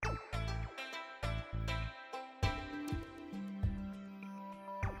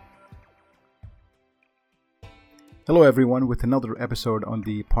Hello everyone with another episode on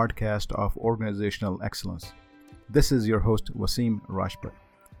the podcast of Organizational Excellence. This is your host Wasim Rajput.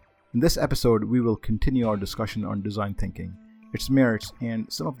 In this episode, we will continue our discussion on design thinking, its merits, and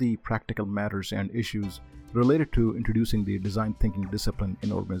some of the practical matters and issues related to introducing the design thinking discipline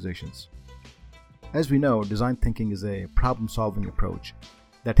in organizations. As we know, design thinking is a problem-solving approach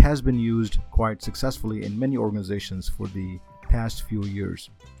that has been used quite successfully in many organizations for the past few years.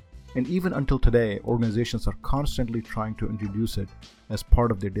 And even until today, organizations are constantly trying to introduce it as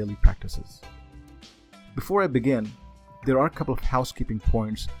part of their daily practices. Before I begin, there are a couple of housekeeping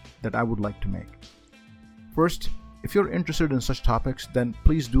points that I would like to make. First, if you're interested in such topics, then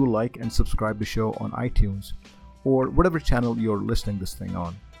please do like and subscribe the show on iTunes or whatever channel you're listening this thing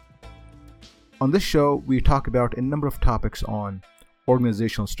on. On this show, we talk about a number of topics on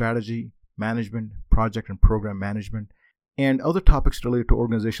organizational strategy, management, project and program management, and other topics related to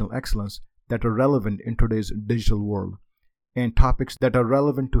organizational excellence that are relevant in today's digital world, and topics that are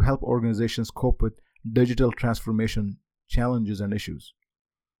relevant to help organizations cope with digital transformation challenges and issues.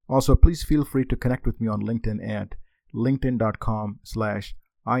 Also, please feel free to connect with me on LinkedIn at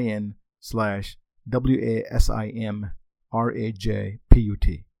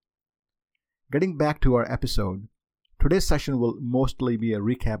linkedin.com/in/WASIMRAJPUT. Getting back to our episode, today's session will mostly be a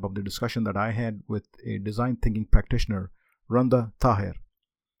recap of the discussion that I had with a design thinking practitioner, Randah Tahir.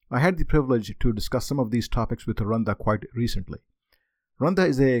 I had the privilege to discuss some of these topics with Randah quite recently. Randah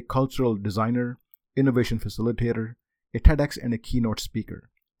is a cultural designer, innovation facilitator, a TEDx and a Keynote speaker.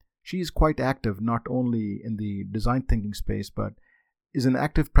 She is quite active not only in the design thinking space, but is an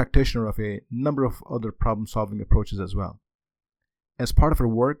active practitioner of a number of other problem-solving approaches as well. As part of her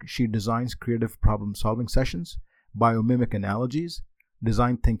work, she designs creative problem-solving sessions, biomimic analogies,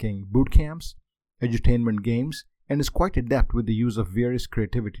 design thinking boot camps, edutainment games, and is quite adept with the use of various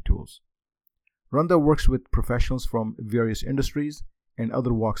creativity tools. Randah works with professionals from various industries and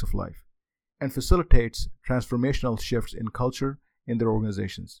other walks of life, and facilitates transformational shifts in culture in their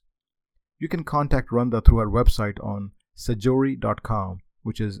organizations. You can contact Randah through her website on sajory.com,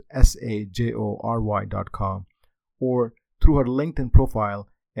 which is SAJORY.com, or through her LinkedIn profile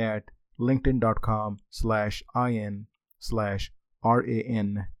at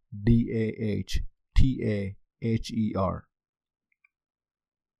linkedin.com/in/RANDAHTAHER.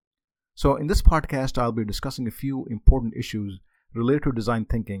 So in this podcast, I'll be discussing a few important issues related to design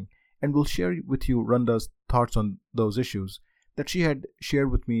thinking, and will share with you Randah's thoughts on those issues that she had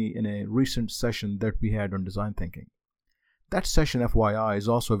shared with me in a recent session that we had on design thinking. That session, FYI, is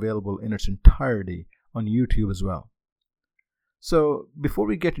also available in its entirety on YouTube as well. So before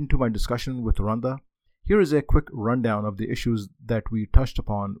we get into my discussion with Randah, here is a quick rundown of the issues that we touched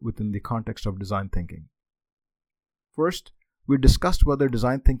upon within the context of design thinking. First, we discussed whether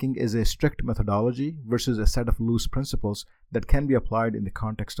design thinking is a strict methodology versus a set of loose principles that can be applied in the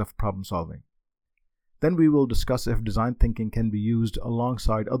context of problem solving. Then we will discuss if design thinking can be used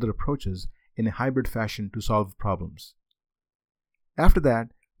alongside other approaches in a hybrid fashion to solve problems. After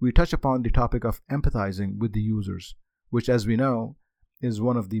that, we touch upon the topic of empathizing with the users, which, as we know, is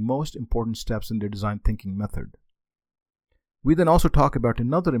one of the most important steps in the design thinking method. We then also talk about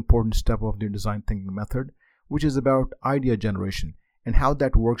another important step of the design thinking method, which is about idea generation and how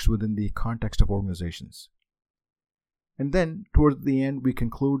that works within the context of organizations. And then, towards the end, we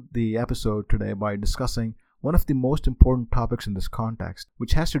conclude the episode today by discussing one of the most important topics in this context,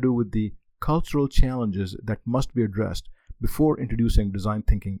 which has to do with the cultural challenges that must be addressed before introducing design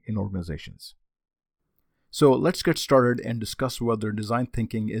thinking in organizations. So let's get started and discuss whether design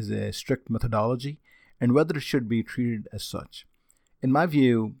thinking is a strict methodology and whether it should be treated as such. In my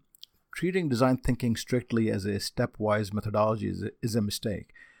view, treating design thinking strictly as a stepwise methodology is a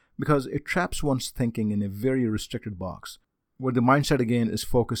mistake, because it traps one's thinking in a very restricted box, where the mindset again is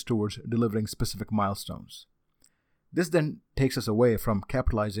focused towards delivering specific milestones. This then takes us away from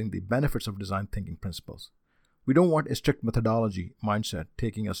capitalizing the benefits of design thinking principles. We don't want a strict methodology mindset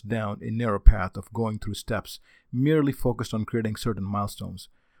taking us down a narrow path of going through steps merely focused on creating certain milestones,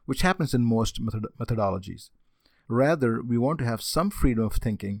 which happens in most methodologies. Rather, we want to have some freedom of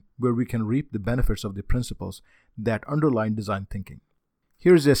thinking where we can reap the benefits of the principles that underlie design thinking.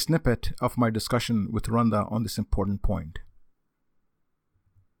 Here's a snippet of my discussion with Randah on this important point.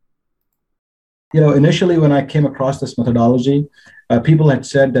 Initially when I came across this methodology, people had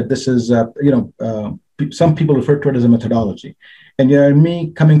said that this is, some people refer to it as a methodology. And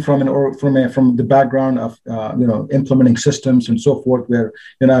me coming from from the background of implementing systems and so forth, where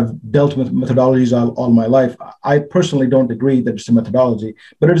I've dealt with methodologies all my life, I personally don't agree that it's a methodology,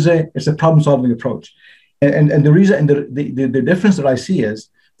 but it's a problem-solving approach. And the reason, and the difference that I see is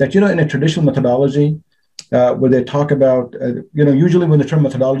that in a traditional methodology, where they talk about, usually when the term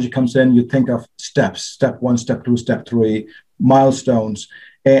methodology comes in, you think of steps, step 1, step 2, step 3, milestones.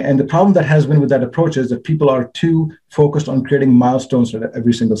 And the problem that has been with that approach is that people are too focused on creating milestones at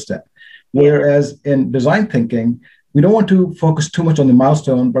every single step. Whereas in design thinking, we don't want to focus too much on the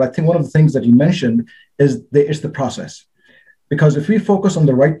milestone, but I think one of the things that you mentioned is it's the process. Because if we focus on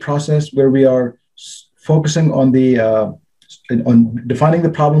the right process, where we are focusing on on defining the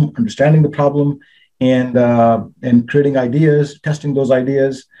problem, understanding the problem, and creating ideas, testing those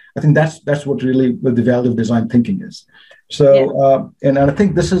ideas, I think that's what the value of design thinking is. So, and I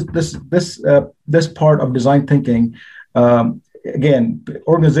think this part of design thinking, again,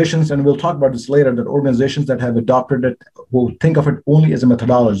 organizations, and we'll talk about this later, that organizations that have adopted it will think of it only as a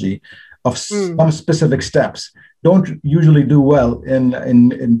methodology of some specific steps, don't usually do well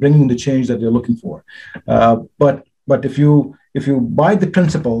in bringing the change that they're looking for. But if you buy the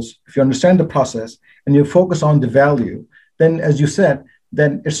principles, if you understand the process, and you focus on the value, then, as you said,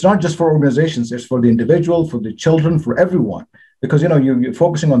 then it's not just for organizations, it's for the individual, for the children, for everyone, because you're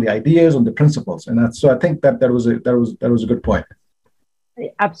focusing on the ideas, on the principles, and so I think that was a good point.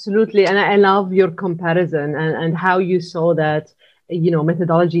 Absolutely, and I love your comparison and how you saw that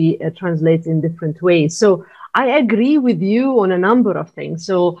methodology translates in different ways. So I agree with you on a number of things.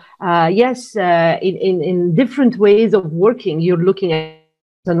 So yes, in different ways of working, you're looking at.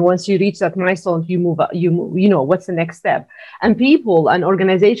 And once you reach that milestone, you move up, what's the next step? And people and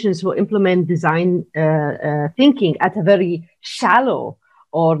organizations who implement design thinking at a very shallow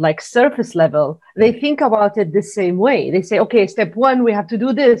or like surface level, they think about it the same way. They say, okay, step 1, we have to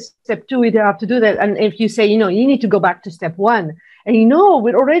do this. Step 2, we have to do that. And if you say, you need to go back to step 1, and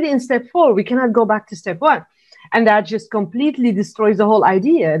we're already in step 4, we cannot go back to step 1. And that just completely destroys the whole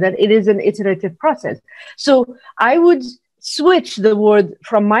idea that it is an iterative process. So I would switch the word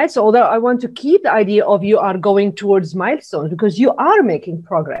from milestone, although I want to keep the idea of you are going towards milestones because you are making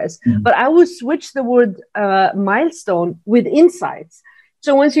progress, but I would switch the word milestone with insights.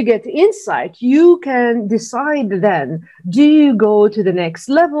 So once you get insight, you can decide then, do you go to the next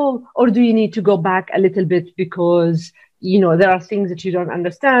level or do you need to go back a little bit because there are things that you don't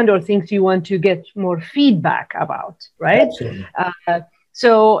understand or things you want to get more feedback about, right? Absolutely.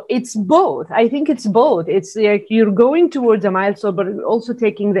 So it's both. I think it's both. It's like you're going towards a milestone, but also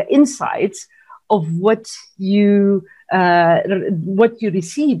taking the insights of what you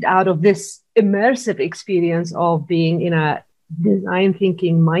received out of this immersive experience of being in a design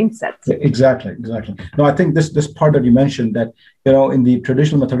thinking mindset. Exactly. No, I think this part that you mentioned, that in the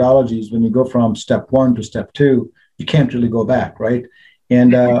traditional methodologies, when you go from step 1 to step 2, you can't really go back, right?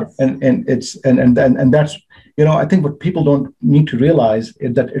 And that's. I think what people don't need to realize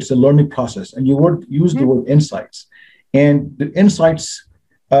is that it's a learning process, and you would use the word insights, and the insights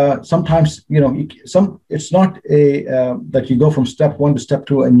sometimes, it's not that you go from step 1 to step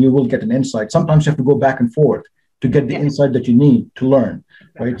 2 and you will get an insight. Sometimes you have to go back and forth to get the insight that you need to learn,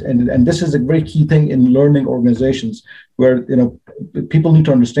 right? And this is a very key thing in learning organizations, where people need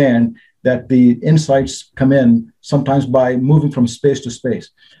to understand that the insights come in sometimes by moving from space to space.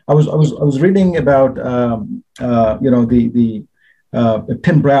 I was reading about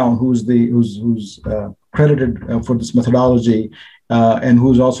Tim Brown, who's credited for this methodology, and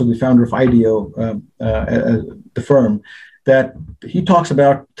who's also the founder of IDEO, the firm, that he talks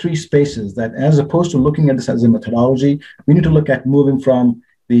about 3 spaces, that as opposed to looking at this as a methodology, we need to look at moving from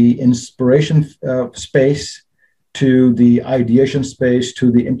the inspiration space to the ideation space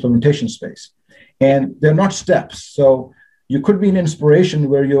to the implementation space. And they're not steps. So you could be in inspiration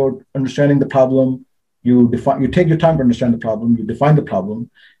where you're understanding the problem, you take your time to understand the problem, you define the problem,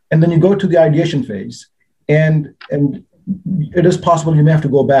 and then you go to the ideation phase. And it is possible you may have to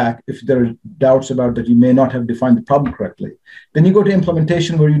go back if there are doubts about that you may not have defined the problem correctly. Then you go to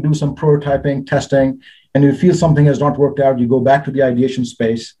implementation, where you do some prototyping, testing, and you feel something has not worked out, you go back to the ideation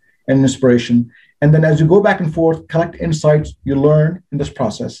space and inspiration. And then as you go back and forth, collect insights you learn in this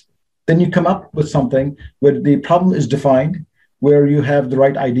process, then you come up with something where the problem is defined, where you have the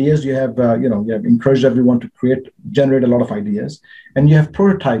right ideas, you have encouraged everyone to generate a lot of ideas, and you have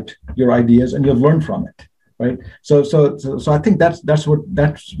prototyped your ideas and you have learned from it, right? So I think that's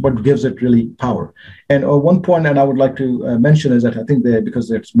what gives it really power. And one point, and I would like to mention, is that I think because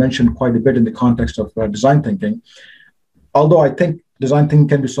it's mentioned quite a bit in the context of design thinking, although I think design thinking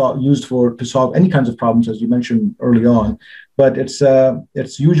can be used to solve any kinds of problems, as you mentioned early on, but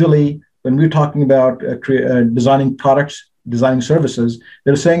it's usually, when we're talking about designing products, designing services,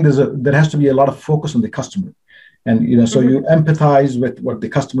 they're saying there has to be a lot of focus on the customer. And, so you empathize with what the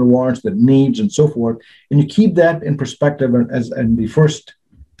customer wants, their needs, and so forth. And you keep that in perspective as in the first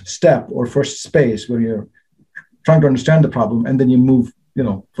step or first space, where you're trying to understand the problem, and then you move,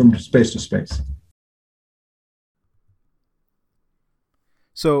 from space to space.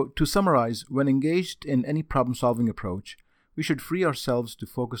 So, to summarize, when engaged in any problem-solving approach, we should free ourselves to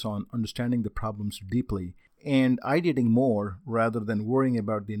focus on understanding the problems deeply and ideating more rather than worrying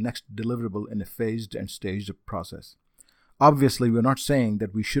about the next deliverable in a phased and staged process. Obviously, we're not saying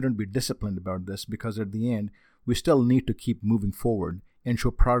that we shouldn't be disciplined about this, because at the end, we still need to keep moving forward and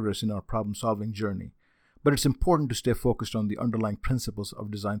show progress in our problem-solving journey. But it's important to stay focused on the underlying principles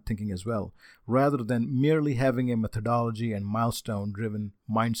of design thinking as well, rather than merely having a methodology and milestone-driven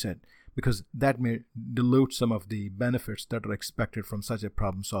mindset, because that may dilute some of the benefits that are expected from such a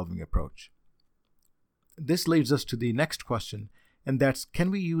problem-solving approach. This leads us to the next question, and that's, can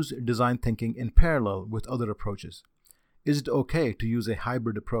we use design thinking in parallel with other approaches? Is it okay to use a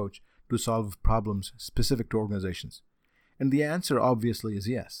hybrid approach to solve problems specific to organizations? And the answer obviously is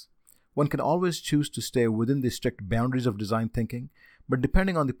yes. One can always choose to stay within the strict boundaries of design thinking, but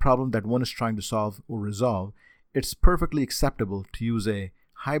depending on the problem that one is trying to solve or resolve, it's perfectly acceptable to use a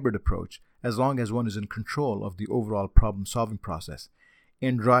hybrid approach as long as one is in control of the overall problem-solving process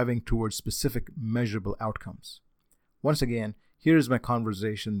and driving towards specific measurable outcomes. Once again, here is my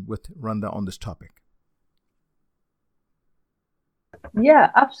conversation with Randah on this topic. Yeah,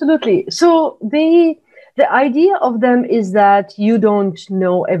 absolutely. So the idea of them is that you don't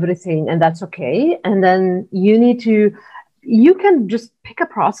know everything, and that's okay. And then you can just pick a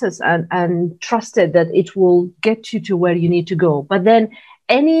process and trust it that it will get you to where you need to go. But then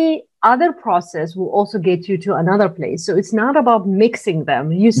any other process will also get you to another place. So it's not about mixing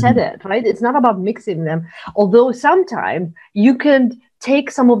them. You said it, right? It's not about mixing them. Although sometimes you can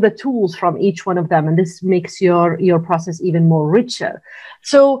take some of the tools from each one of them, and this makes your process even more richer.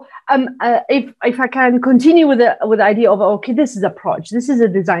 So if I can continue with the idea of, okay, this is a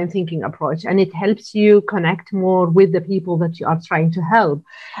design thinking approach, and it helps you connect more with the people that you are trying to help.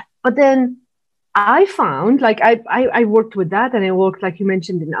 But then I found, like I worked with that, and I worked, like you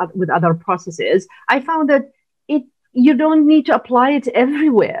mentioned, with other processes. I found that you don't need to apply it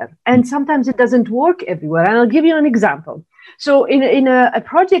everywhere, and sometimes it doesn't work everywhere. And I'll give you an example. So in a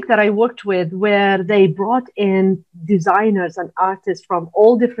project that I worked with, where they brought in designers and artists from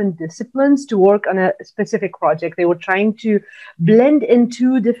all different disciplines to work on a specific project, they were trying to blend in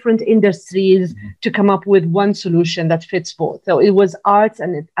two different industries to come up with one solution that fits both. So it was arts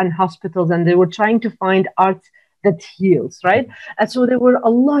and hospitals, and they were trying to find art that heals, right? And so there were a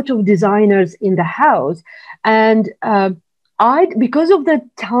lot of designers in the house, and because of the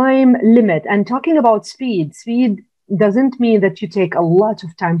time limit, and talking about speed doesn't mean that you take a lot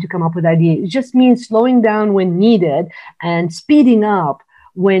of time to come up with ideas. It just means slowing down when needed and speeding up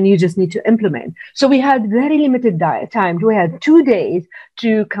when you just need to implement. So we had very limited time. We had 2 days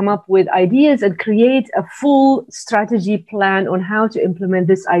to come up with ideas and create a full strategy plan on how to implement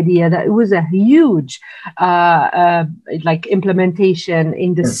this idea. That it was a huge implementation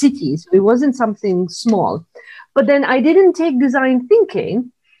in the cities. It wasn't something small. But then I didn't take design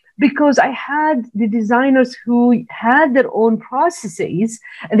thinking, because I had the designers who had their own processes,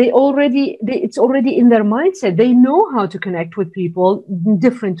 and it's already in their mindset. They know how to connect with people in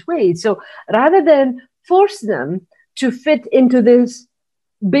different ways. So rather than force them to fit into this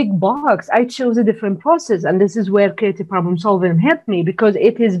big box, I chose a different process. And this is where creative problem solving helped me, because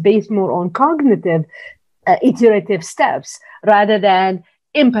it is based more on cognitive, iterative steps rather than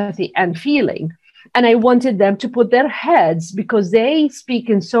empathy and feeling. And I wanted them to put their heads, because they speak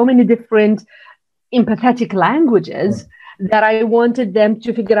in so many different empathetic languages, that I wanted them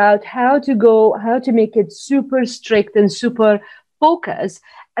to figure out how to make it super strict and super focused.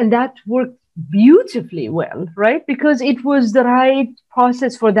 And that worked beautifully well, right? Because it was the right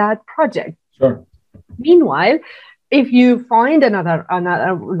process for that project. Sure. Meanwhile, if you find another,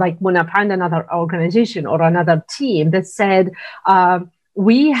 like when I find another organization or another team that said,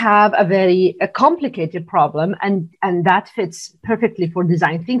 we have a very complicated problem, and that fits perfectly for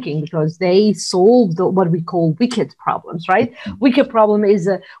design thinking, because they solve what we call wicked problems, right? Wicked problem is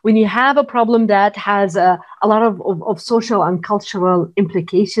when you have a problem that has a lot of social and cultural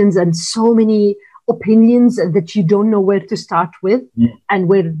implications, and so many opinions that you don't know where to start with and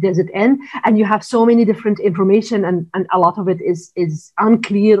where does it end, and you have so many different information, and a lot of it is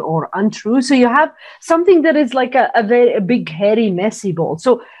unclear or untrue. So you have something that is like a very big, hairy, messy ball.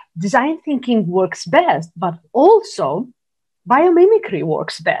 So design thinking works best, but also biomimicry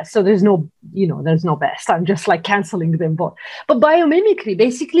works best. So there's no best. I'm just like canceling them both. But biomimicry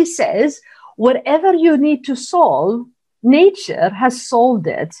basically says whatever you need to solve, nature has solved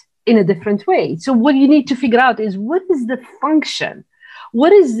it in a different way. So what you need to figure out is, what is the function?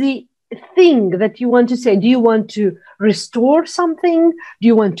 What is the thing that you want to say? Do you want to restore something? Do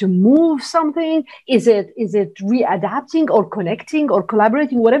you want to move something? Is it readapting or connecting or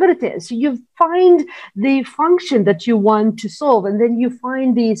collaborating, whatever it is? So you find the function that you want to solve, and then you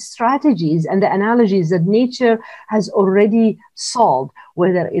find the strategies and the analogies that nature has already solved,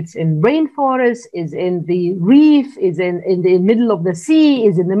 whether it's in rainforest, is in the reef, is in the middle of the sea,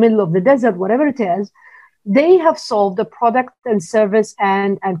 is in the middle of the desert, whatever it is. They have solved the product and service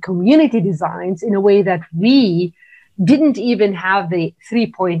and community designs in a way that we didn't even have the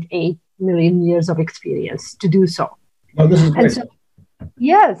 3.8 million years of experience to do so. Oh, this is great.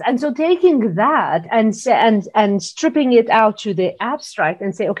 Yes, and so taking that and stripping it out to the abstract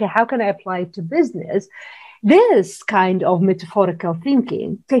and say, okay, how can I apply it to business? This kind of metaphorical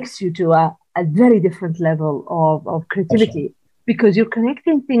thinking takes you to a very different level of creativity, because you're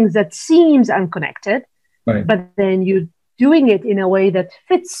connecting things that seems unconnected. Right. But then you're doing it in a way that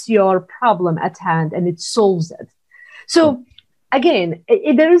fits your problem at hand and it solves it. So again,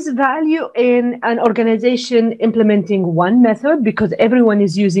 there is value in an organization implementing one method because everyone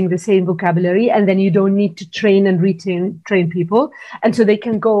is using the same vocabulary, and then you don't need to train and train people. And so they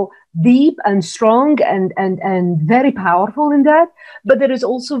can go deep and strong and very powerful in that. But there is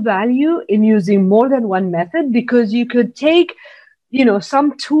also value in using more than one method, because you could take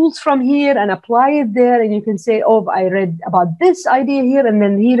some tools from here and apply it there. And you can say, oh, I read about this idea here. And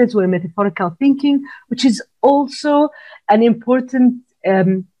then here is where metaphorical thinking, which is also an important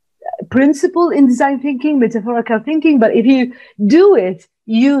principle in design thinking, metaphorical thinking. But if you do it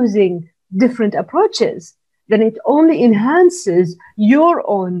using different approaches, then it only enhances your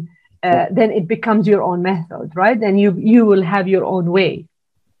own, then it becomes your own method, right? Then you will have your own way.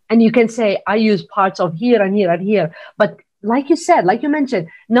 And you can say, I use parts of here and here and here. But like you said, like you mentioned,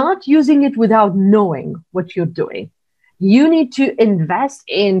 not using it without knowing what you're doing. You need to invest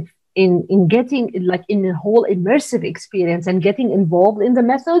in getting like in a whole immersive experience and getting involved in the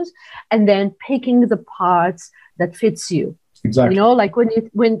methods, and then picking the parts that fits you. Exactly. Like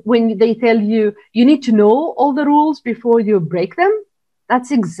when they tell you need to know all the rules before you break them, that's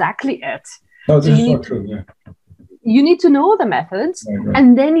exactly it. No, this is so true. Yeah. You need to know the methods, right.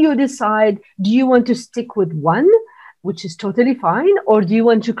 And then you decide, do you want to stick with one, which is totally fine, or do you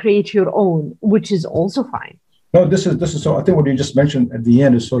want to create your own, which is also fine? No, this is so. I think what you just mentioned at the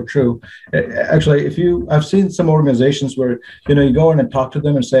end is so true. Actually, I've seen some organizations where you go in and talk to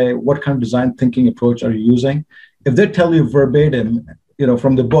them and say, what kind of design thinking approach are you using? If they tell you verbatim,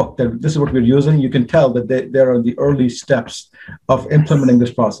 from the book that this is what we're using, you can tell that they're on the early steps of implementing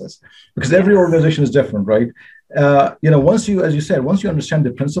this process, because every organization is different, right? Once you understand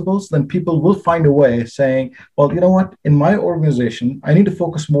the principles, then people will find a way saying, well, you know what, in my organization, I need to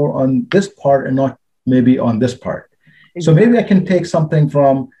focus more on this part and not maybe on this part. Exactly. So maybe I can take something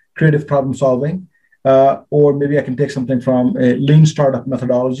from creative problem solving, or maybe I can take something from a lean startup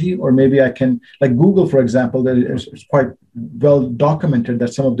methodology, or maybe I can, like Google, for example, that is quite well documented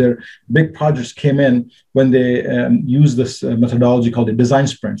that some of their big projects came in when they use this methodology called the design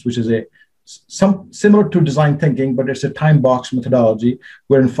sprints, which is some similar to design thinking, but it's a time box methodology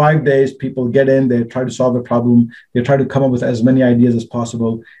where in 5 days people get in, they try to solve a problem, they try to come up with as many ideas as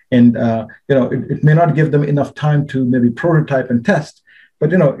possible, and it may not give them enough time to maybe prototype and test,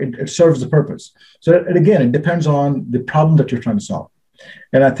 but it serves the purpose. So again, it depends on the problem that you're trying to solve,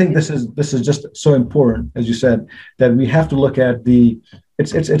 and I think this is just so important, as you said, that we have to look at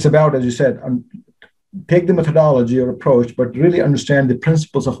it's about, as you said, take the methodology or approach, but really understand the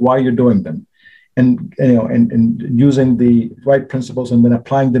principles of why you're doing them, and using the right principles and then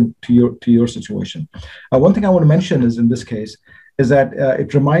applying them to your situation. One thing I want to mention is in this case is that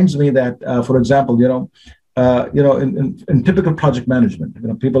it reminds me that, for example, in typical project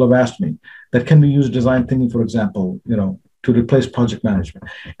management, people have asked me that can we use design thinking, for example, to replace project management,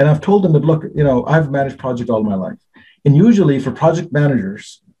 and I've told them that look, I've managed projects all my life, and usually for project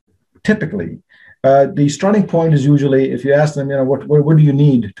managers, typically. The starting point is usually, if you ask them, what do you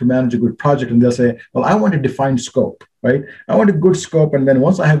need to manage a good project? And they'll say, well, I want a defined scope, right? I want a good scope. And then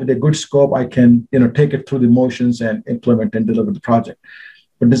once I have a good scope, I can, take it through the motions and implement and deliver the project.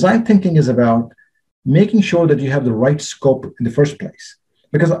 But design thinking is about making sure that you have the right scope in the first place.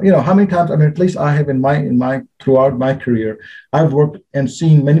 Because, how many times, at least I have throughout my career, I've worked and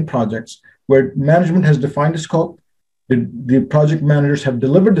seen many projects where management has defined the scope, the project managers have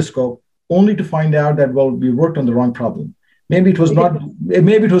delivered the scope, only to find out that, well, we worked on the wrong problem. Maybe it was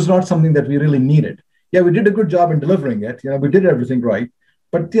not something that we really needed. Yeah, we did a good job in delivering it. We did everything right.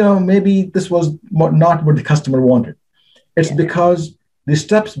 But, maybe this was not what the customer wanted. It's because the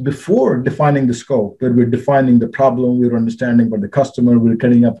steps before defining the scope, where we're defining the problem, we're understanding about the customer, we're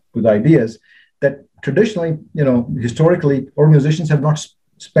coming up with ideas that traditionally, historically, organizations have not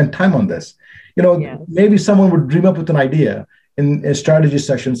spent time on this. Maybe someone would dream up with an idea in a strategy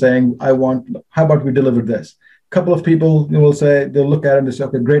session saying, how about we deliver this? A couple of people will say, they'll look at it and they say,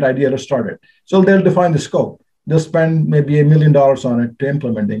 okay, great idea, let's start it. So they'll define the scope. They'll spend maybe $1 million on it to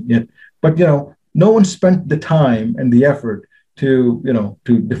implementing it. But, no one spent the time and the effort to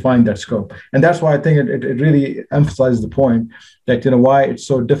define that scope. And that's why I think it really emphasizes the point that, why it's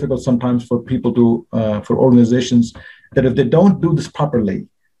so difficult sometimes for people for organizations, that if they don't do this properly,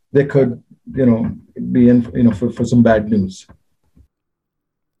 they could, be in, for some bad news.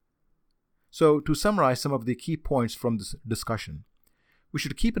 So to summarize some of the key points from this discussion, we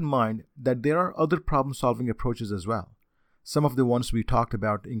should keep in mind that there are other problem-solving approaches as well. Some of the ones we talked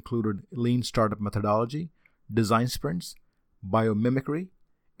about included lean startup methodology, design sprints, biomimicry,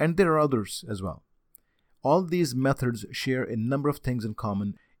 and there are others as well. All these methods share a number of things in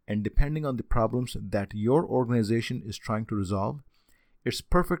common, and depending on the problems that your organization is trying to resolve, it's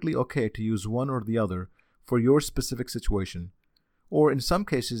perfectly okay to use one or the other for your specific situation. Or in some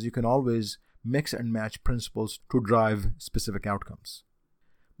cases, you can always mix and match principles to drive specific outcomes.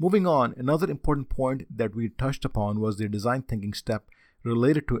 Moving on, another important point that we touched upon was the design thinking step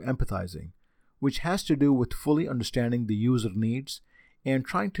related to empathizing, which has to do with fully understanding the user needs and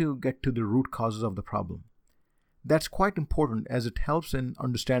trying to get to the root causes of the problem. That's quite important as it helps in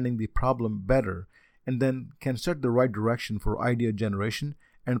understanding the problem better and then can set the right direction for idea generation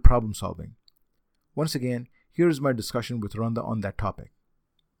and problem solving. Once again, here is my discussion with Randah on that topic.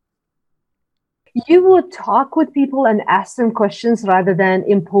 You would talk with people and ask them questions rather than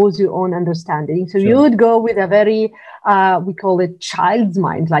impose your own understanding. So Sure. You would go with a very, we call it child's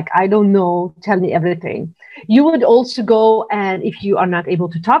mind, like, I don't know, tell me everything. You would also go, and if you are not able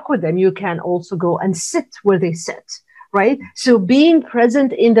to talk with them, you can also go and sit where they sit, right? So being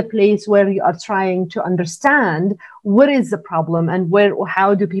present in the place where you are trying to understand what is the problem and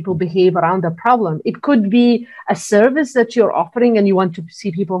how do people behave around the problem. It could be a service that you're offering and you want to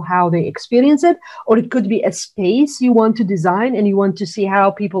see people how they experience it, or it could be a space you want to design and you want to see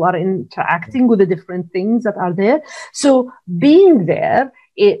how people are interacting with the different things that are there. So being there,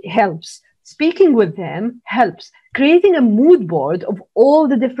 it helps. Speaking with them helps. Creating a mood board of all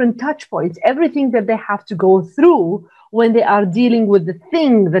the different touch points, everything that they have to go through when they are dealing with the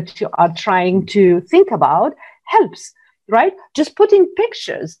thing that you are trying to think about helps, right? Just putting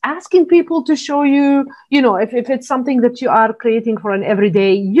pictures, asking people to show you, if it's something that you are creating for an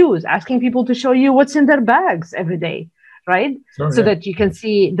everyday use, asking people to show you what's in their bags every day, right? Sure, so yeah. that you can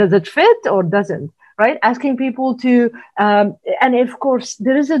see, does it fit or doesn't, right? Asking people to, and of course,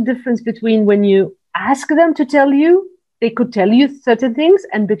 there is a difference between when you ask them to tell you, they could tell you certain things,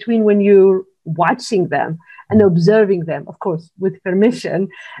 and between when you're watching them and observing them, of course, with permission,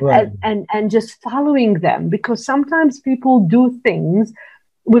 Right. and just following them, because sometimes people do things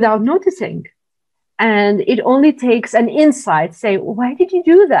without noticing. And it only takes an insight, say, why did you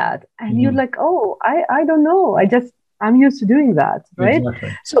do that? And you're like, oh, I don't know. I'm used to doing that, right?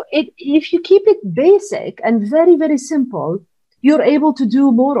 Exactly. So if you keep it basic and very, very simple, you're able to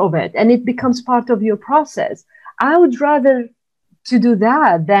do more of it and it becomes part of your process. I would rather to do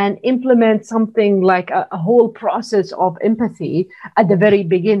that than implement something like a whole process of empathy at the very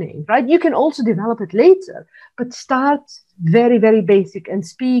beginning, right? You can also develop it later, but start very, very basic and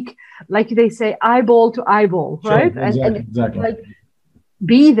speak, like they say, eyeball to eyeball, Sure, right? exactly. Like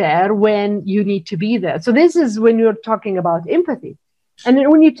be there when you need to be there. So this is when you're talking about empathy. And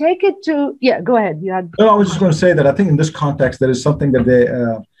then when you take it to, go ahead. You had. No, I was just going to say that I think in this context, there is something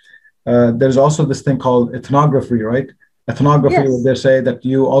that there's also this thing called ethnography, right? Ethnography, Yes. where they say that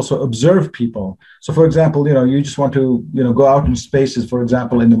you also observe people. So, for example, you just want to, go out in spaces, for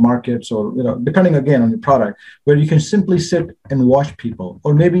example, in the markets or, depending again on your product, where you can simply sit and watch people.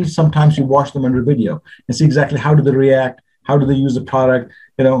 Or maybe sometimes you watch them under video and see exactly how do they react, how do they use the product,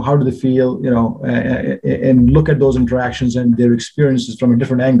 how do they feel, and look at those interactions and their experiences from a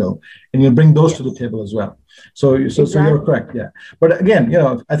different angle. And you bring those to the table as well. So you're correct, yeah. But again,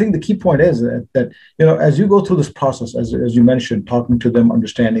 I think the key point is that as you go through this process, as you mentioned, talking to them,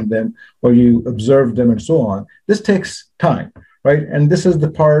 understanding them, or you observe them and so on, this takes time, right? And this is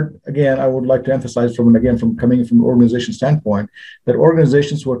the part, again, I would like to emphasize from coming from an organization standpoint, that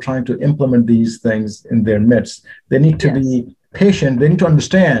organizations who are trying to implement these things in their midst, they need to be patient. They need to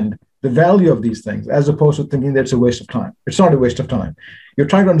understand the value of these things, as opposed to thinking that it's a waste of time. It's not a waste of time. You're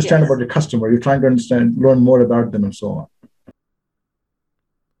trying to understand about your customer. You're trying to learn more about them and so on.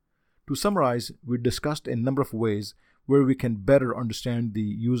 To summarize, we discussed a number of ways where we can better understand the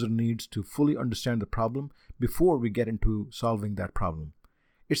user needs to fully understand the problem before we get into solving that problem.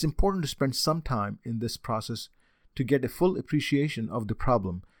 It's important to spend some time in this process to get a full appreciation of the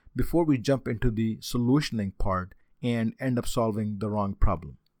problem before we jump into the solutioning part and end up solving the wrong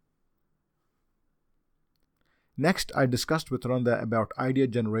problem. Next, I discussed with Randah about idea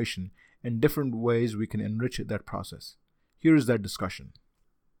generation and different ways we can enrich that process. Here is that discussion.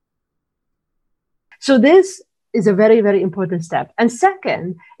 So this is a very, very important step. And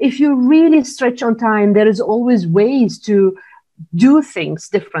second, if you really stretch on time, there is always ways to do things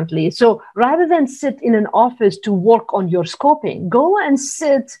differently. So rather than sit in an office to work on your scoping, go and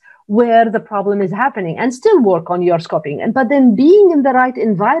sit where the problem is happening and still work on your scoping. But then being in the right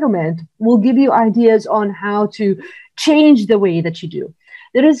environment will give you ideas on how to change the way that you do.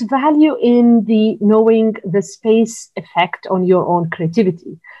 There is value in the knowing the space effect on your own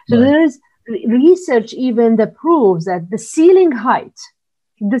creativity. So there is research even that proves that the ceiling height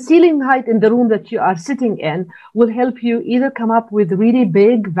in the room that you are sitting in will help you either come up with really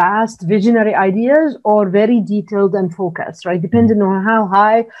big, vast, visionary ideas or very detailed and focused, right? Depending on how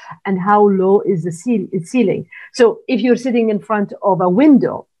high and how low is the ceiling. So if you're sitting in front of a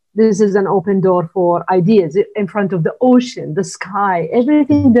window, this is an open door for ideas. In front of the ocean, the sky,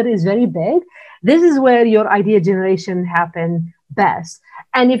 everything that is very big, this is where your idea generation happens best.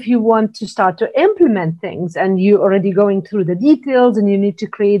 And if you want to start to implement things and you're already going through the details and you need to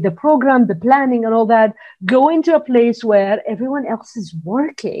create the program, the planning and all that, go into a place where everyone else is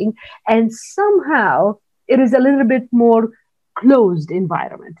working and somehow it is a little bit more closed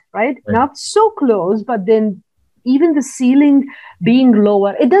environment, right? Not so close, but then even the ceiling being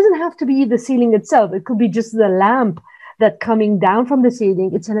lower, it doesn't have to be the ceiling itself. It could be just the lamp that coming down from the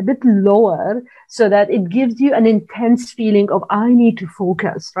ceiling, it's a bit lower so that it gives you an intense feeling of, I need to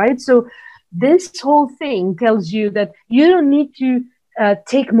focus, right? So this whole thing tells you that you don't need to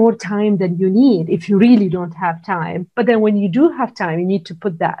take more time than you need if you really don't have time. But then when you do have time, you need to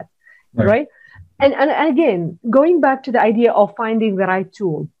put that, right? And again, going back to the idea of finding the right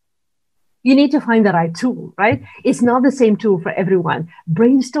tool, you need to find the right tool, right? It's not the same tool for everyone.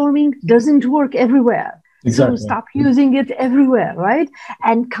 Brainstorming doesn't work everywhere. Exactly. So stop using it everywhere, right?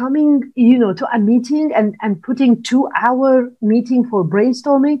 And coming, to a meeting and putting 2-hour meeting for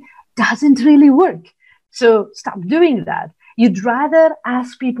brainstorming doesn't really work. So stop doing that. You'd rather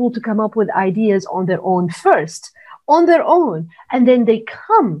ask people to come up with ideas on their own first, and then they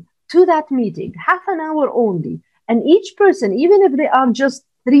come to that meeting, half an hour only. And each person, even if they are just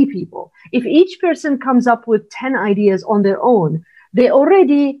 3 people, if each person comes up with 10 ideas on their own, they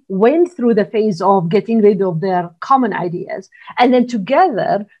already went through the phase of getting rid of their common ideas. And then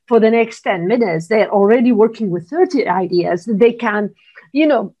together for the next 10 minutes, they're already working with 30 ideas. They can,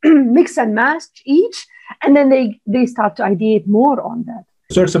 mix and match each. And then they start to ideate more on that.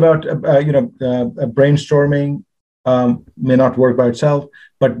 So it's about, brainstorming may not work by itself,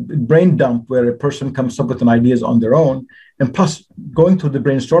 but brain dump where a person comes up with an ideas on their own. And plus going through the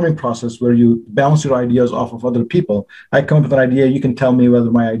brainstorming process where you bounce your ideas off of other people. I come up with an idea, you can tell me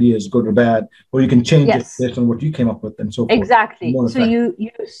whether my idea is good or bad, or you can change it based on what you came up with and so forth. Exactly. So you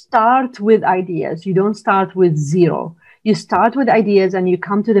start with ideas. You don't start with zero. You start with ideas and you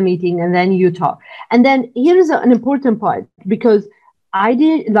come to the meeting and then you talk. And then here is an important part because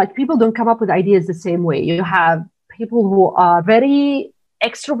people don't come up with ideas the same way. You have people who are very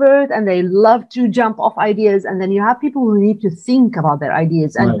extrovert and they love to jump off ideas, and then you have people who need to think about their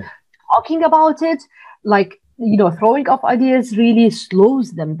ideas and talking about it, throwing off ideas really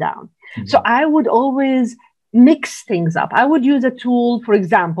slows them down. So I would always mix things up. I would use a tool, for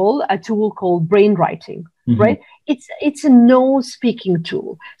example, a tool called brain writing, right? It's a no speaking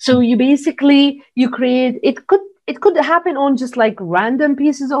tool. So you create, it could happen on just like random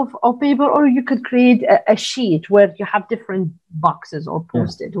pieces of paper, or you could create a sheet where you have different boxes or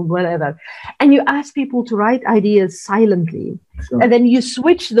post-it or whatever. And you ask people to write ideas silently. Sure. And then you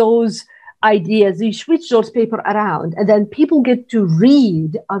switch those ideas, you switch those paper around, and then people get to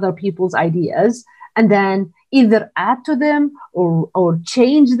read other people's ideas and then either add to them or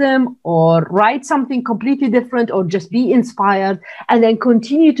change them or write something completely different or just be inspired, and then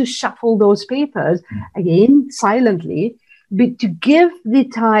continue to shuffle those papers again silently, but to give the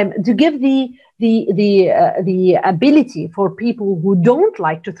time, to give the ability for people who don't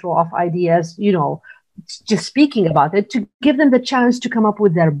like to throw off ideas, just speaking about it, to give them the chance to come up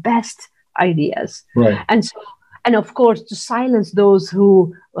with their best ideas. Right. And of course, to silence those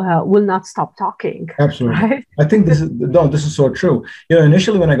who will not stop talking. Absolutely. Right? I think this is so true.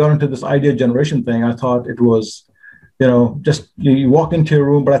 Initially when I got into this idea generation thing, I thought it was just you walk into a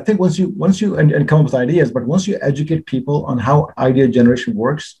room. But I think once you and come up with ideas, but once you educate people on how idea generation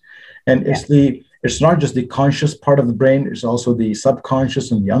works, and it's not just the conscious part of the brain, it's also the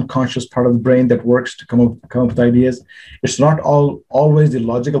subconscious and the unconscious part of the brain that works to come up with ideas. It's not always the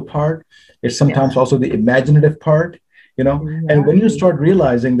logical part. It's sometimes also the imaginative part, And when you start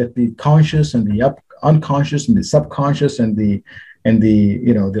realizing that the conscious and the unconscious and the subconscious and the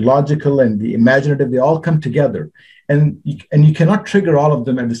the logical and the imaginative, they all come together. And you cannot trigger all of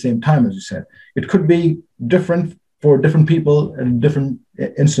them at the same time, as you said. It could be different for different people and different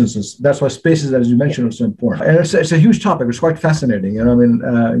instances. That's why spaces, as you mentioned, are so important. And it's a huge topic. It's quite fascinating.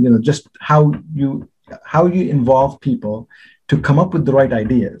 Just how you involve people to come up with the right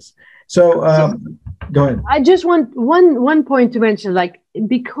ideas. So go ahead. I just want one point to mention,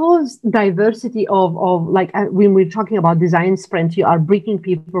 because diversity of when we're talking about design sprint, you are bringing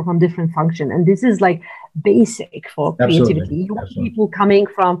people from different function, and this is basic for creativity. You want people coming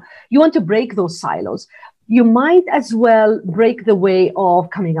from, you want to break those silos. You might as well break the way of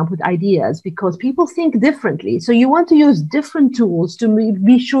coming up with ideas because people think differently. So you want to use different tools to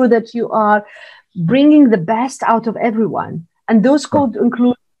be sure that you are bringing the best out of everyone. And those could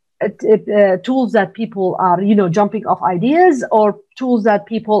include tools that people are, jumping off ideas, or tools that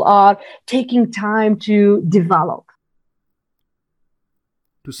people are taking time to develop.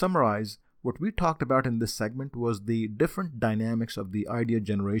 To summarize, what we talked about in this segment was the different dynamics of the idea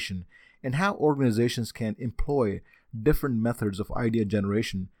generation and how organizations can employ different methods of idea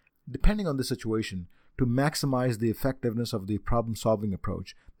generation depending on the situation to maximize the effectiveness of the problem-solving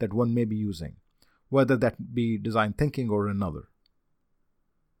approach that one may be using, whether that be design thinking or another.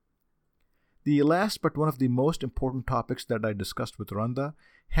 The last but one of the most important topics that I discussed with Randah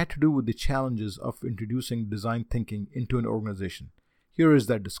had to do with the challenges of introducing design thinking into an organization. Here is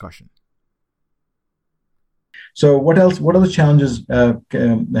that discussion. So what other challenges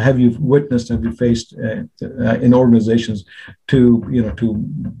have you witnessed, have you faced in organizations to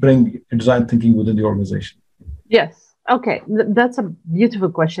bring design thinking within the organization? Yes. Okay. That's a beautiful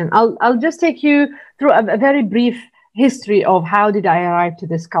question. I'll just take you through a very brief history of how did I arrive to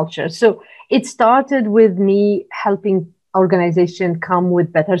this culture. So it started with me helping organization come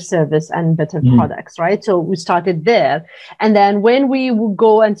with better service and better products, right? So we started there. And then when we would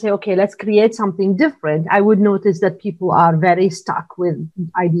go and say, okay, let's create something different, I would notice that people are very stuck with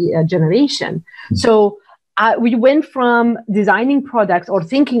idea generation. So we went from designing products or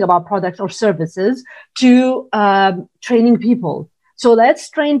thinking about products or services to training people. So let's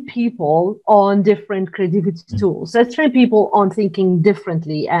train people on different creativity tools. Let's train people on thinking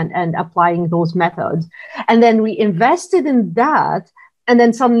differently and applying those methods. And then we invested in that. And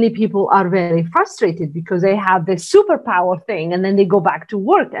then suddenly people are very frustrated because they have this superpower thing, and then they go back to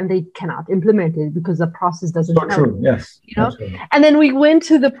work and they cannot implement it because the process doesn't work. So true, yes. And then we went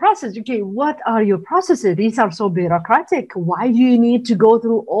to the process. Okay, what are your processes? These are so bureaucratic. Why do you need to go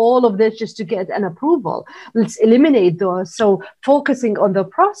through all of this just to get an approval? Let's eliminate those. So focusing on the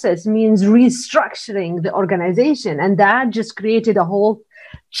process means restructuring the organization. And that just created a whole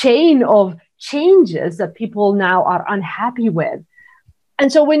chain of changes that people now are unhappy with.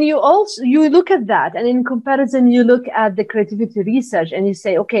 And so when you look at that, and in comparison, you look at the creativity research and you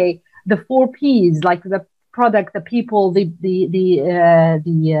say, okay, the 4 Ps, like the product, the people, the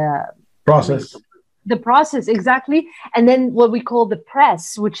process. The process, exactly. And then what we call the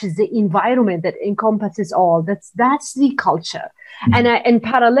press, which is the environment that encompasses all. That's the culture. And in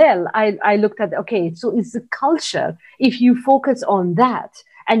parallel, I looked at, okay, so it's the culture. If you focus on that,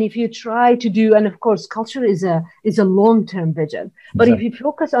 and if you try to do, and of course, culture is a long-term vision. But if you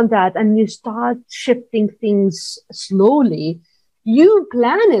focus on that and you start shifting things slowly, you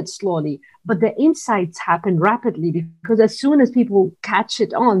plan it slowly, but the insights happen rapidly because as soon as people catch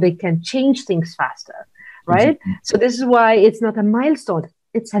it on, they can change things faster, right? So this is why it's not a milestone.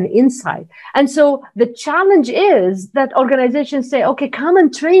 It's an insight. And so the challenge is that organizations say, okay, come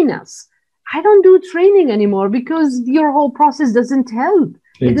and train us. I don't do training anymore because your whole process doesn't help.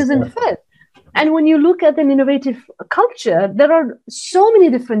 It doesn't fit. And when you look at an innovative culture, there are so many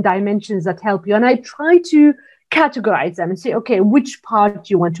different dimensions that help you. And I try to categorize them and say, okay, which part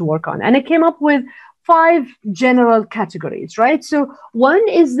do you want to work on? And I came up with 5 general categories, right? So one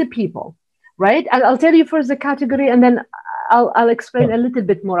is the people, right? I'll tell you first the category, and then I'll explain a little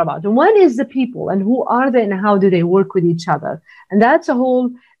bit more about them. One is the people, and who are they and how do they work with each other? And that's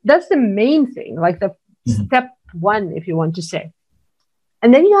the main thing, like the step 1, if you want to say.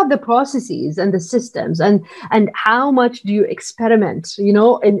 And then you have the processes and the systems, and how much do you experiment,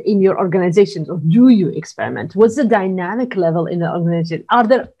 in your organizations, or do you experiment? What's the dynamic level in the organization? Are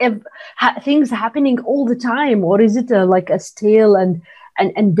there things happening all the time, or is it like a stale and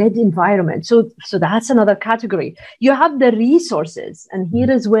dead environment? So that's another category. You have the resources, and here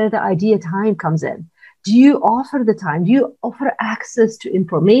is where the idea time comes in. Do you offer the time? Do you offer access to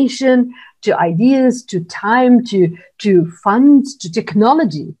information, to ideas, to time, to funds, to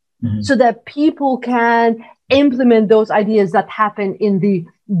technology, so that people can implement those ideas that happen in the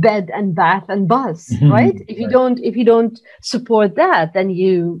bed and bath and bus, right? If you don't support that, then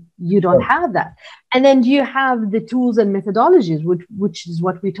you don't have that. And then you have the tools and methodologies, which is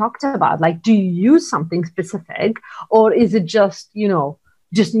what we talked about. Like, do you use something specific, or is it just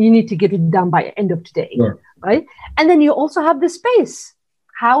you need to get it done by end of today, right? And then you also have the space.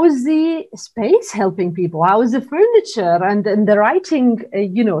 How is the space helping people? How is the furniture and the writing,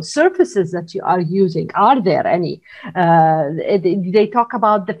 surfaces that you are using? Are there any? They talk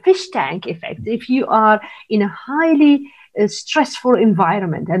about the fish tank effect. If you are in a highly stressful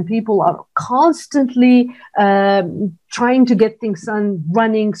environment and people are constantly trying to get things done,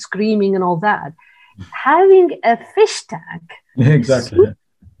 running, screaming, and all that, having a fish tank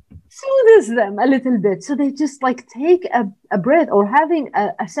soothes them a little bit, so they just like take a breath, or having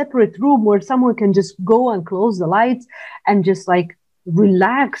a separate room where someone can just go and close the lights and just like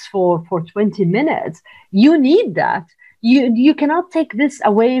relax for 20 minutes. You need that. You cannot take this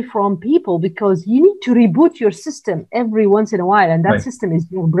away from people, because you need to reboot your system every once in a while, and that system is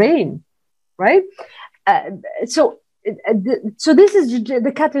your brain, right? So this is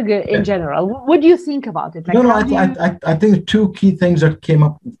the category in general. What do you think about it? Like, I think two key things that came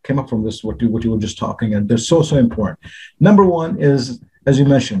up from this, what you were just talking, and they're so important. Number one is, as you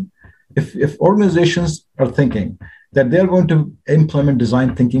mentioned, if organizations are thinking that they're going to implement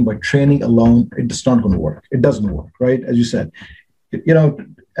design thinking by training alone, it's not going to work. It doesn't work, right? As you said,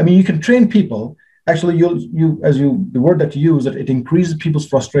 you can train people. Actually, the word that you use, that it increases people's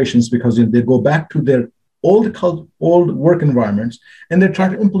frustrations, because they go back to their old work environments, and they're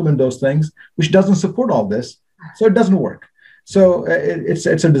trying to implement those things, which doesn't support all this, so it doesn't work. So it's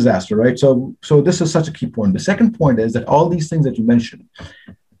a disaster, right? So this is such a key point. The second point is that all these things that you mentioned,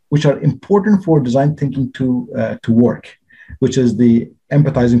 which are important for design thinking to work, which is the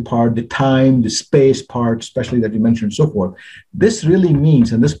empathizing part, the time, the space part, especially that you mentioned, and so forth. This really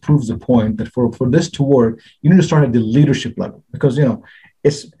means, and this proves the point, that for this to work, you need to start at the leadership level, because a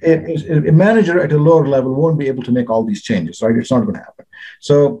manager at a lower level won't be able to make all these changes, right? It's not going to happen.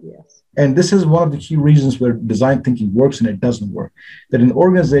 So, and this is one of the key reasons where design thinking works and it doesn't work. That in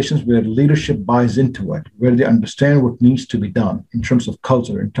organizations where leadership buys into it, where they understand what needs to be done in terms of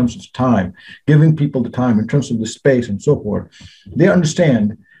culture, in terms of time, giving people the time, in terms of the space and so forth, they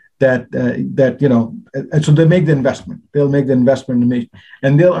understand that and so they make the investment. They'll make the investment,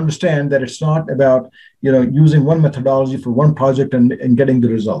 and they'll understand that it's not about using one methodology for one project and getting the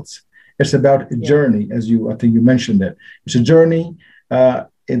results. It's about a journey, I think you mentioned that. It's a journey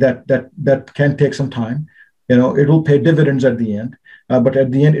that can take some time. It will pay dividends at the end, but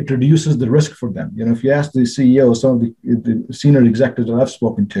at the end it reduces the risk for them. If you ask the CEO, some of the senior executives that I've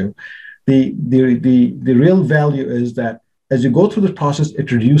spoken to, the real value is that as you go through the process,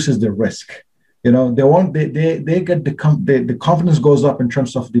 it reduces the risk. They get the confidence goes up in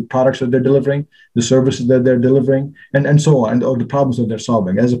terms of the products that they're delivering, the services that they're delivering, and so on, or the problems that they're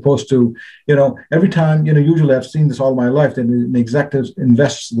solving, as opposed to, every time, usually I've seen this all my life, that the executives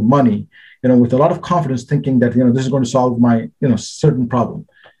invests the money, with a lot of confidence, thinking that, this is going to solve my, certain problem.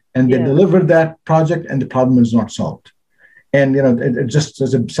 And they deliver that project and the problem is not solved. And, it just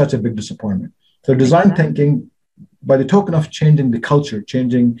is such a big disappointment. So design thinking, by the token of changing the culture,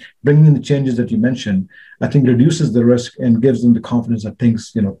 bringing in the changes that you mentioned, I think reduces the risk and gives them the confidence that things,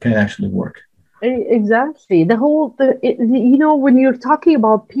 can actually work. Exactly. When you're talking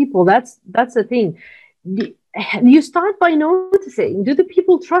about people, that's the thing. You start by noticing, do the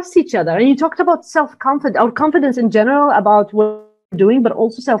people trust each other? And you talked about self-confidence, or confidence in general about what you're doing, but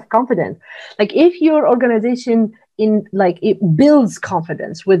also self-confidence. Like, if your organization it builds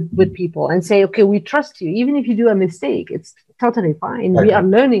confidence with people and say, okay, we trust you. Even if you do a mistake, it's totally fine. Okay. We are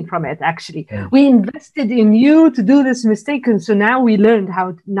learning from it, actually. Yeah. We invested in you to do this mistake, and so now we learned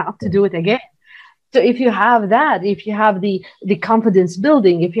how not to do it again. So if you have that, if you have the confidence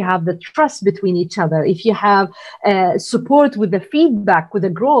building, if you have the trust between each other, if you have support with the feedback, with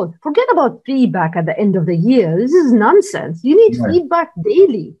the growth, forget about feedback at the end of the year. This is nonsense. You need feedback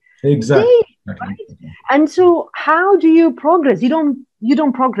daily. Exactly. Right? And so how do you progress? You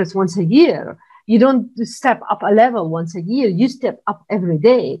don't progress once a year. You don't step up a level once a year. You step up every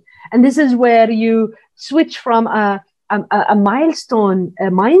day. And this is where you switch from a milestone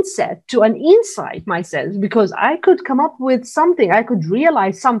mindset to an insight mindset, because I could come up with something, I could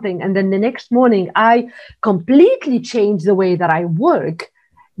realize something, and then the next morning I completely change the way that I work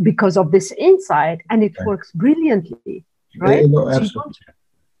because of this insight, and it works brilliantly, right? Absolutely.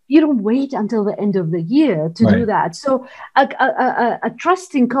 You don't wait until the end of the year to do that. So a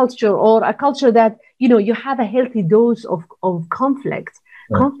trusting culture, or a culture that, you have a healthy dose of conflict.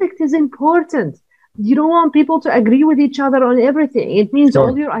 Conflict is important. You don't want people to agree with each other on everything. It means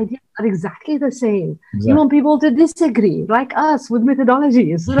all your ideas are exactly the same. You want people to disagree, like us with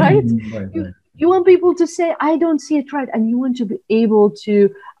methodologies, right? You want people to say, I don't see it right. And you want to be able to,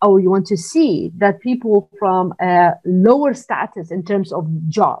 you want to see that people from lower status in terms of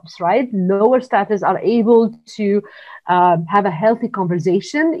jobs, right? Lower status are able to have a healthy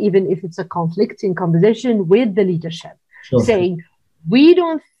conversation, even if it's a conflicting conversation with the leadership, saying, we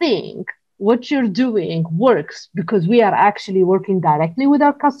don't think what you're doing works, because we are actually working directly with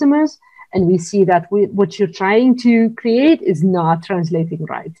our customers, and we see that what you're trying to create is not translating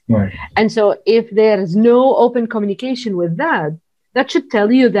right. And so if there is no open communication with that, that should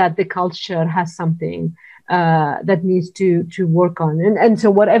tell you that the culture has something that needs to work on. And so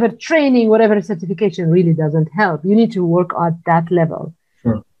whatever training, whatever certification really doesn't help. You need to work at that level.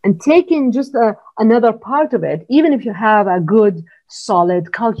 And taking just another part of it, even if you have a good,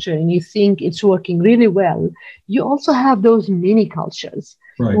 solid culture and you think it's working really well, you also have those mini cultures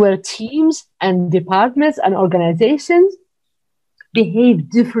where teams and departments and organizations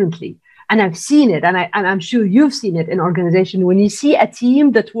behave differently. And I've seen it, and I'm sure you've seen it in organization. When you see a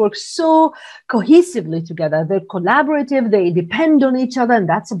team that works so cohesively together, they're collaborative, they depend on each other, and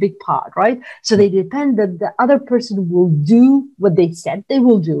that's a big part, right? So they depend that the other person will do what they said they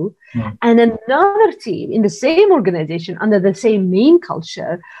will do. And another team in the same organization under the same main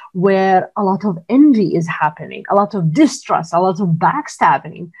culture, where a lot of envy is happening, a lot of distrust, a lot of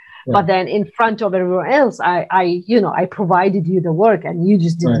backstabbing. But then in front of everyone else, I provided you the work and you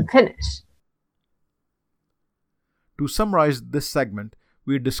just didn't finish. To summarize this segment,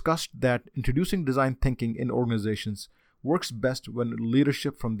 we discussed that introducing design thinking in organizations works best when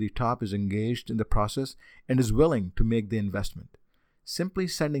leadership from the top is engaged in the process and is willing to make the investment. Simply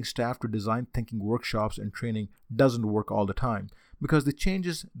sending staff to design thinking workshops and training doesn't work all the time, because the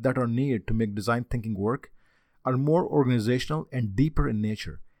changes that are needed to make design thinking work are more organizational and deeper in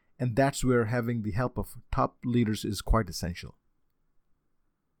nature. And that's where having the help of top leaders is quite essential.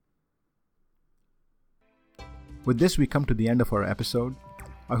 With this, we come to the end of our episode.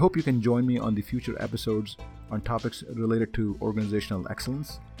 I hope you can join me on the future episodes on topics related to organizational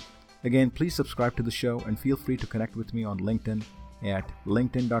excellence. Again, please subscribe to the show and feel free to connect with me on LinkedIn at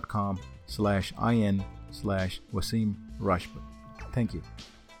linkedin.com/in/Wasim Rajput. Thank you.